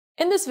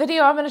In this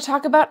video, I'm going to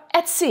talk about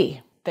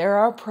Etsy. There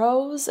are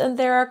pros and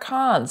there are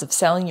cons of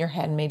selling your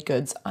handmade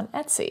goods on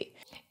Etsy.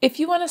 If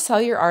you want to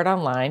sell your art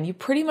online, you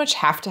pretty much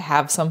have to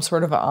have some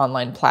sort of an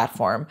online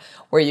platform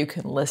where you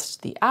can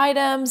list the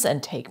items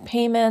and take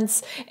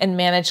payments and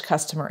manage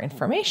customer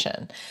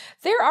information.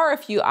 There are a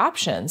few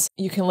options.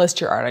 You can list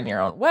your art on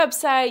your own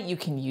website, you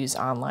can use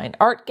online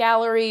art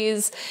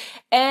galleries,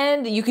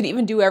 and you can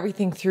even do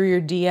everything through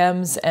your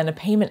DMs and a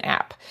payment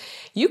app.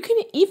 You can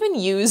even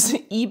use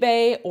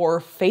eBay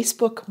or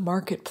Facebook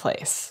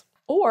Marketplace,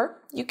 or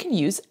you can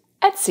use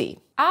Etsy.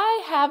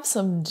 I have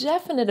some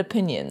definite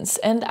opinions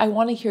and I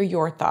want to hear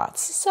your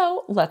thoughts,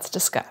 so let's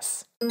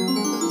discuss.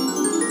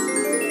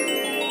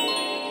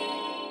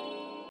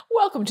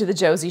 Welcome to the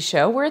Josie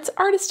Show, where it's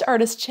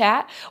artist-to-artist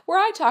chat, where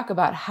I talk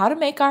about how to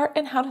make art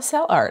and how to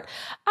sell art.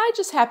 I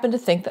just happen to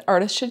think that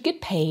artists should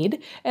get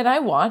paid, and I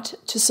want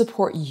to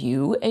support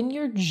you and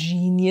your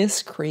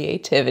genius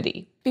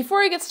creativity.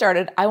 Before I get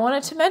started, I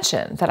wanted to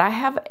mention that I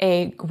have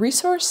a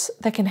resource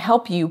that can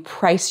help you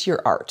price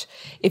your art.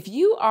 If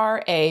you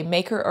are a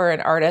maker or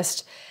an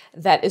artist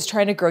that is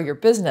trying to grow your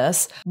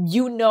business,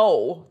 you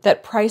know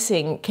that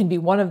pricing can be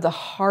one of the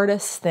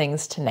hardest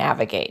things to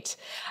navigate.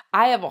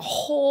 I have a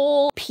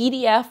whole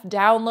PDF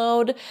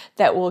download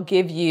that will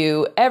give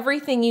you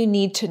everything you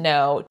need to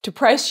know to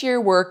price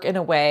your work in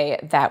a way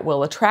that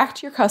will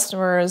attract your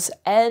customers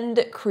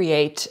and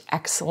create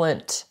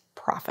excellent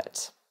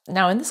profit.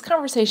 Now, in this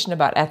conversation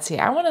about Etsy,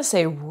 I want to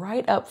say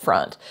right up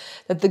front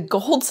that the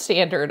gold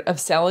standard of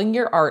selling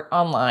your art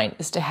online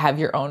is to have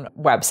your own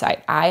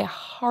website. I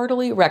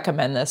heartily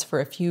recommend this for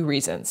a few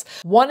reasons.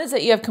 One is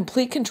that you have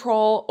complete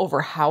control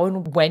over how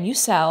and when you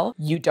sell.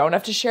 You don't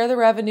have to share the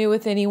revenue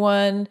with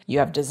anyone. You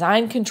have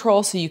design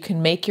control so you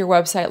can make your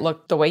website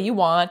look the way you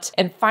want.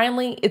 And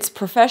finally, it's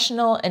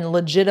professional and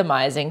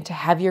legitimizing to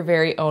have your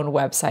very own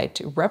website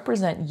to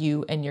represent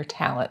you and your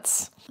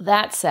talents.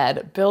 That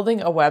said,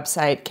 building a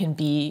website can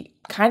be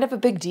kind of a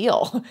big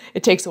deal.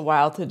 It takes a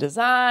while to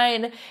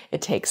design.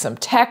 It takes some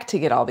tech to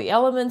get all the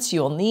elements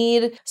you'll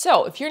need.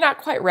 So if you're not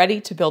quite ready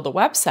to build a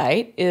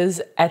website,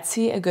 is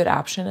Etsy a good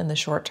option in the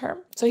short term?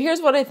 So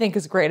here's what I think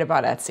is great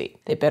about Etsy.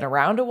 They've been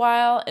around a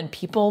while and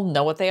people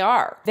know what they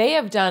are. They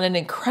have done an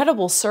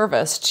incredible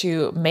service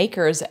to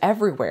makers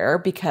everywhere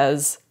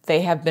because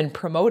they have been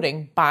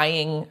promoting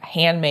buying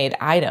handmade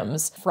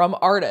items from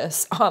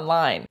artists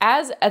online.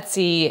 As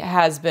Etsy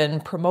has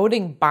been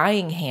promoting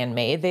buying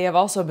handmade, they have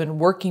also been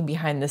working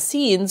behind the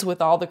scenes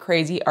with all the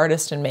crazy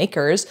artists and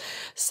makers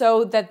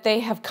so that they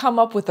have come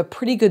up with a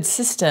pretty good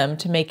system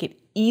to make it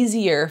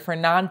easier for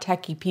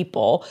non-techie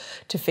people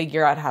to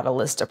figure out how to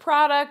list a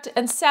product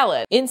and sell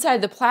it.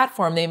 Inside the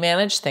platform, they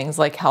manage things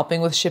like helping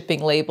with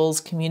shipping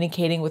labels,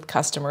 communicating with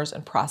customers,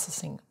 and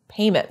processing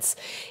payments.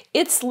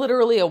 It's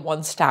literally a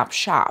one-stop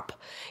shop.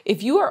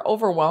 If you are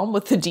overwhelmed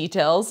with the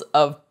details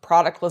of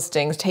product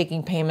listings,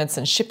 taking payments,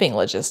 and shipping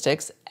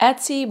logistics,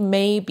 Etsy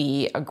may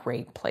be a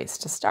great place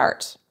to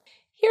start.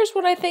 Here's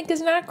what I think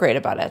is not great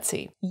about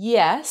Etsy.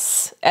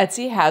 Yes,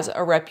 Etsy has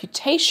a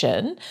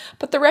reputation,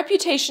 but the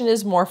reputation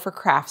is more for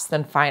crafts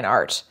than fine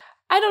art.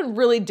 I don't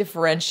really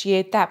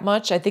differentiate that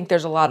much. I think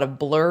there's a lot of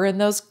blur in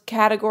those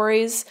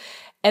categories,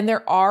 and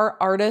there are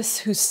artists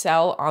who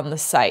sell on the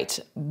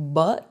site,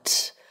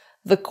 but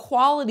the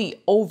quality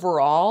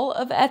overall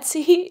of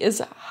Etsy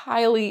is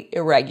highly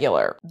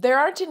irregular. There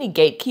aren't any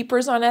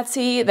gatekeepers on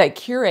Etsy that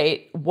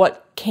curate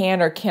what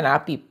can or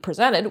cannot be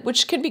presented,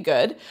 which can be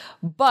good,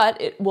 but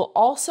it will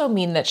also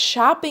mean that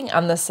shopping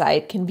on the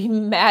site can be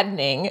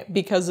maddening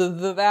because of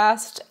the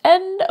vast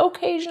and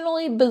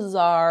occasionally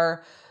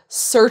bizarre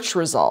search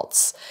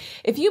results.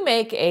 If you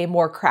make a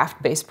more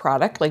craft-based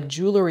product like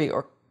jewelry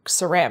or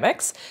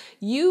ceramics,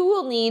 you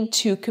will need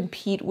to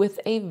compete with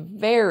a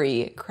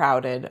very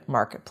crowded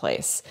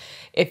marketplace.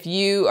 If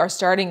you are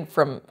starting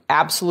from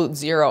absolute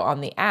zero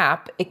on the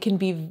app, it can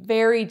be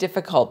very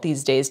difficult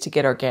these days to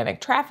get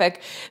organic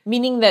traffic,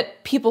 meaning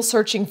that people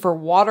searching for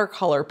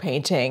watercolor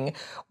painting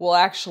will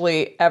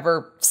actually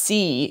ever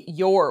see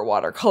your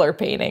watercolor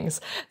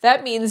paintings.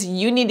 That means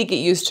you need to get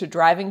used to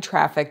driving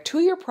traffic to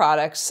your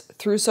products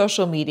through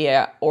social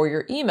media or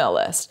your email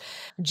list.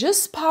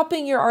 Just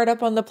popping your art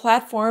up on the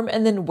platform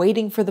and then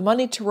waiting for the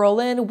money to roll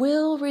in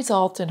will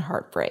result in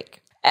heartbreak.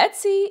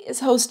 Etsy is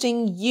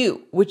hosting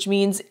you, which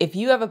means if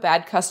you have a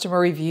bad customer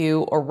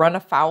review or run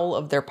afoul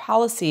of their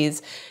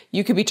policies,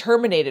 you could be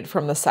terminated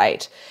from the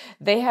site.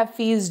 They have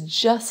fees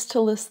just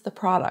to list the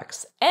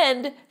products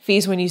and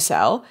fees when you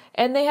sell,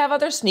 and they have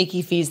other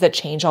sneaky fees that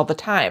change all the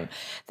time.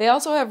 They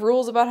also have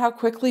rules about how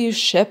quickly you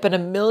ship and a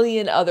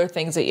million other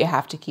things that you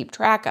have to keep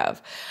track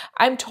of.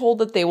 I'm told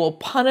that they will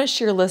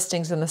punish your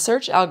listings in the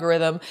search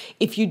algorithm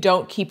if you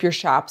don't keep your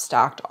shop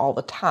stocked all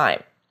the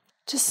time.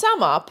 To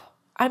sum up,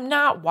 I'm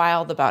not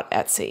wild about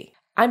Etsy.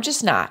 I'm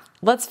just not.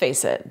 Let's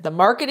face it, the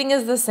marketing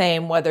is the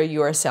same whether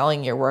you are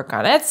selling your work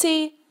on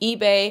Etsy,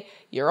 eBay,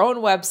 your own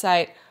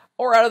website,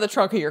 or out of the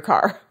trunk of your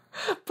car.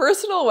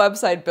 Personal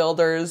website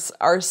builders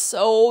are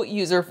so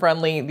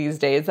user-friendly these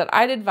days that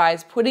I'd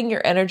advise putting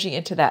your energy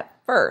into that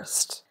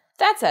first.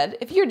 That said,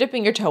 if you're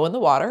dipping your toe in the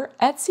water,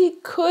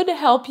 Etsy could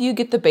help you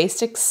get the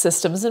basic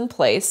systems in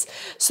place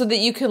so that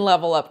you can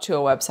level up to a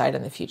website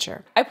in the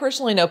future. I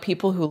personally know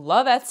people who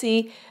love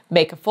Etsy,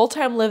 make a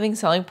full-time living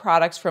selling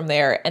products from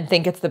there, and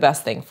think it's the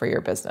best thing for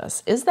your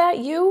business. Is that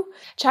you?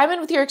 Chime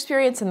in with your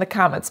experience in the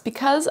comments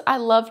because I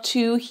love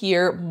to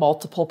hear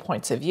multiple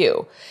points of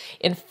view.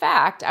 In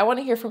fact, I want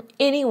to hear from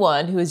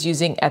anyone who is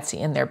using Etsy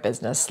in their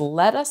business.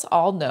 Let us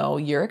all know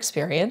your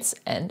experience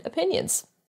and opinions.